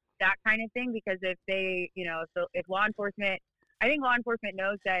 That kind of thing, because if they, if law enforcement I think law enforcement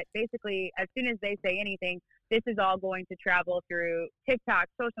knows that basically as soon as they say anything, this is all going to travel through TikTok,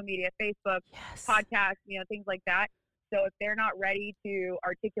 social media, Facebook, podcasts, things like that. So if they're not ready to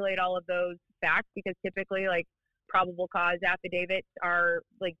articulate all of those facts, because typically like probable cause affidavits are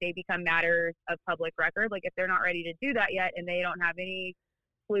like, they become matters of public record. Like if they're not ready to do that yet and they don't have any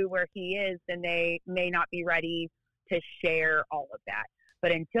clue where he is, then they may not be ready to share all of that.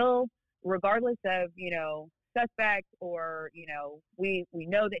 But until, regardless of, suspect or, we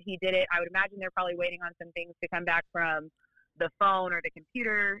know that he did it, I would imagine they're probably waiting on some things to come back from the phone or the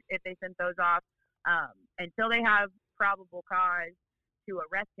computer if they sent those off. Until they have probable cause to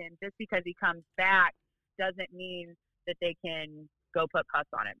arrest him, just because he comes back doesn't mean that they can go put cuffs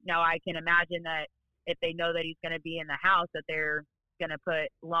on him. Now, I can imagine that if they know that he's going to be in the house, that they're going to put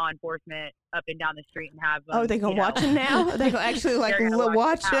law enforcement up and down the street and have they're going to watch him now? They're going to actually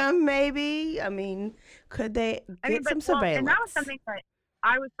watch him maybe? I mean, could they get some surveillance? And that was something that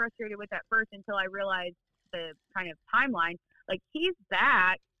I was frustrated with at first until I realized the kind of timeline. Like, he's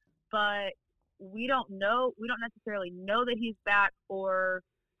back, but we don't necessarily know that he's back or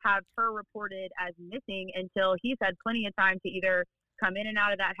have her reported as missing until he's had plenty of time to either come in and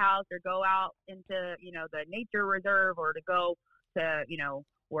out of that house or go out into, the nature reserve or to go to,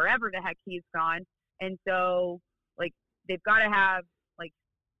 wherever the heck he's gone. And so like, they've got to have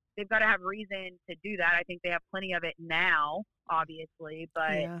reason to do that. I think they have plenty of it now, obviously,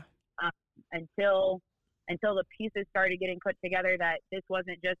 but until the pieces started getting put together, that this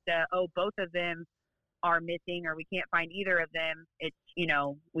wasn't just both of them are missing or we can't find either of them. It's,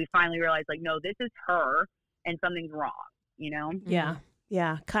 we finally realized like, no, this is her and something's wrong, Yeah.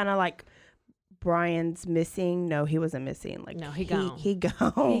 Yeah. Kind of like Brian's missing. No, he wasn't missing. Like, no, he gone. He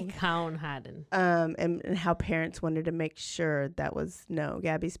gone. He gone hiding. And how parents wanted to make sure that was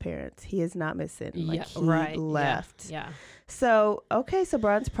Gabby's parents. He is not missing. Like, he left. Yeah. So, okay. So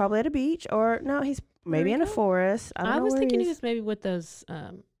Brian's probably at a beach or no, he's maybe in a forest. I was thinking he was maybe with those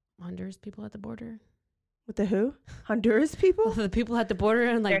Honduras people at the border. With the who? Honduras people? The people at the border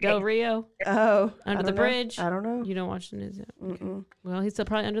in like Del Rio. Oh. Under the bridge. I don't know. You don't watch the news. Okay. Well, he's still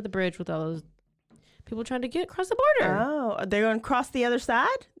probably under the bridge with all those people trying to get across the border. Oh, they're going to cross the other side?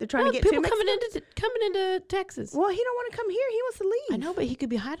 They're trying to get people coming into Texas. Well, he don't want to come here. He wants to leave. I know, but he could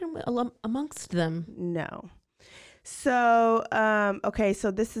be hiding amongst them. No. So, okay,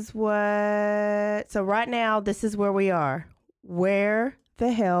 so this is so right now, this is where we are. Where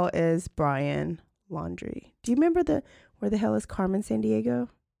the hell is Brian Laundrie? Do you remember where the hell is Carmen Sandiego?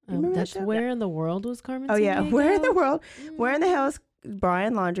 That's where in the world was Carmen Sandiego? Oh, yeah. Where in the world? Where in the hell is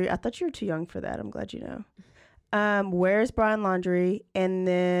Brian Laundrie? I thought you were too young for that. I'm glad you know. Where's Brian Laundrie? And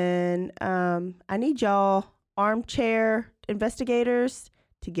then I need y'all armchair investigators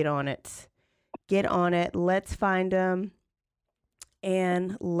to get on it. Get on it. Let's find him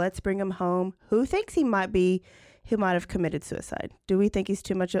and let's bring him home. Who thinks he might have committed suicide? Do we think he's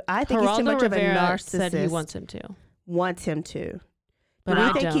too much I think he's too much of a narcissist. Said he wants him to. But do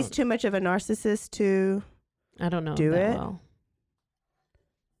we think he's too much of a narcissist to I don't know do it? Well.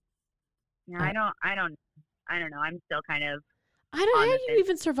 No, I don't know. I'm still kind of I don't know how you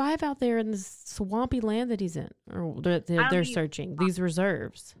even survive out there in this swampy land that he's in or they're searching these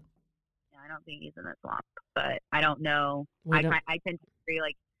reserves. I don't think he's in the swamp, but I don't know. I tend to agree,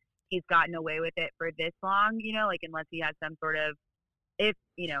 like, he's gotten away with it for this long, like, unless he has some sort of, if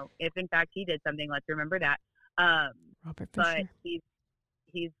in fact he did something, let's remember that. Robert Fisher. But he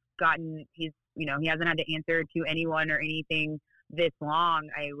hasn't had to answer to anyone or anything this long.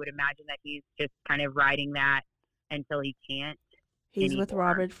 I would imagine that he's just kind of riding that until he can't. He's anymore. with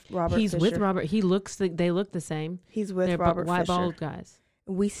Robert He's Fisher. with Robert. They look the same. He's with They're Robert white Fisher. bald guys.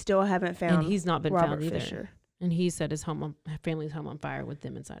 We still haven't found. And he's not been Robert found either. Fisher. And he said his family's home on fire with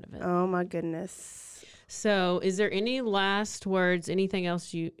them inside of it. Oh my goodness. So, is there any last words? Anything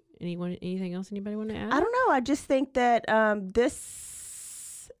else anybody want to add? I don't know. I just think that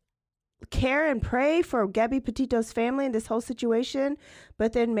this care and pray for Gabby Petito's family and this whole situation,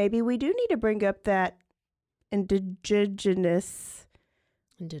 but then maybe we do need to bring up that indigenous.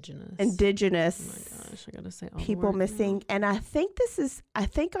 Oh my gosh, I gotta say all people missing now. And I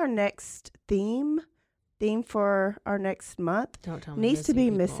think our next theme for our next month needs to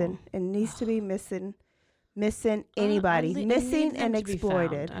be missing. It needs to be missing anybody missing and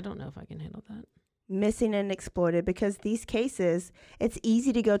exploited. I don't know if I can handle that. Missing and exploited, because these cases, it's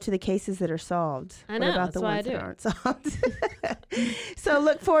easy to go to the cases that are solved. I know, what about that's the why ones I do. that aren't solved? So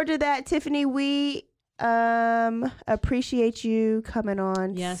look forward to that, Tiffany. We appreciate you coming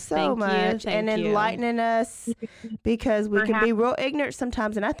on so much and enlightening us, because we can be real ignorant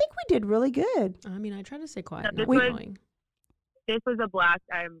sometimes, and I think we did really good. I mean, I try to stay quiet. this was a blast.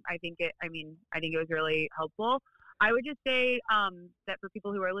 I think it was really helpful. I would just say that for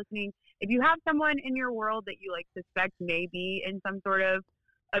people who are listening, if you have someone in your world that you like suspect may be in some sort of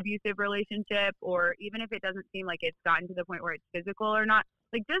abusive relationship, or even if it doesn't seem like it's gotten to the point where it's physical or not,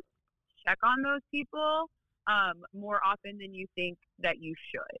 like just check on those people more often than you think that you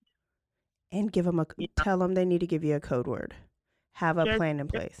should. And give them tell them they need to give you a code word. Have a plan in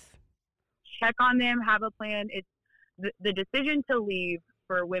place. Check on them. Have a plan. It's the decision to leave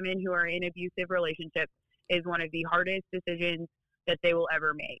for women who are in abusive relationships is one of the hardest decisions that they will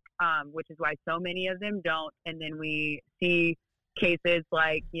ever make, which is why so many of them don't. And then we see cases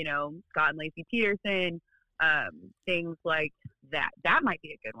like, Scott and Lacey Peterson, things like that. That might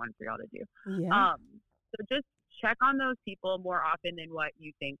be a good one for y'all to do. Yeah. So just check on those people more often than what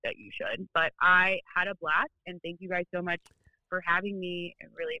you think that you should. But I had a blast, and thank you guys so much for having me. I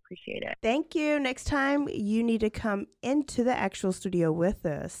really appreciate it. Thank you. Next time you need to come into the actual studio with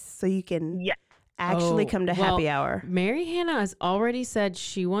us so you can actually come to happy hour. Mary Hannah has already said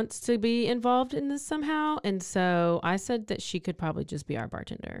she wants to be involved in this somehow. And so I said that she could probably just be our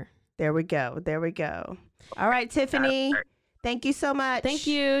bartender. There we go. All right, Tiffany. Thank you so much. Thank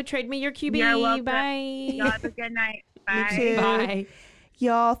you. Trade me your QB. You're welcome. Bye. Y'all have a good night. Bye. You too. Bye.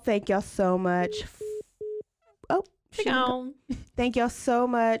 Y'all, thank y'all so much. Thank y'all so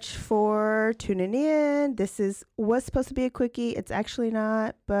much for tuning in. This was supposed to be a quickie. It's actually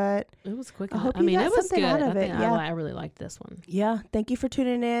not, but it was quick. I hope you got it was something good. out of it. I really liked this one. Yeah. Thank you for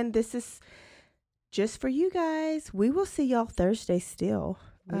tuning in. This is just for you guys. We will see y'all Thursday still.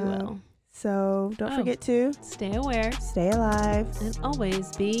 We will. So don't forget to stay aware, stay alive, and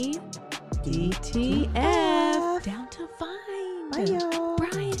always be DTF. Down to find. Bye, y'all.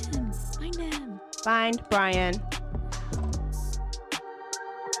 Brian. Find him. Find Brian.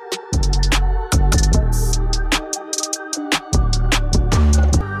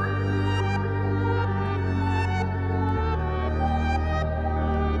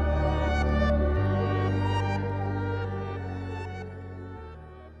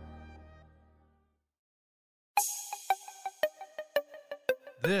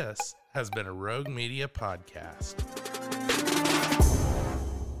 This has been a Rogue Media podcast.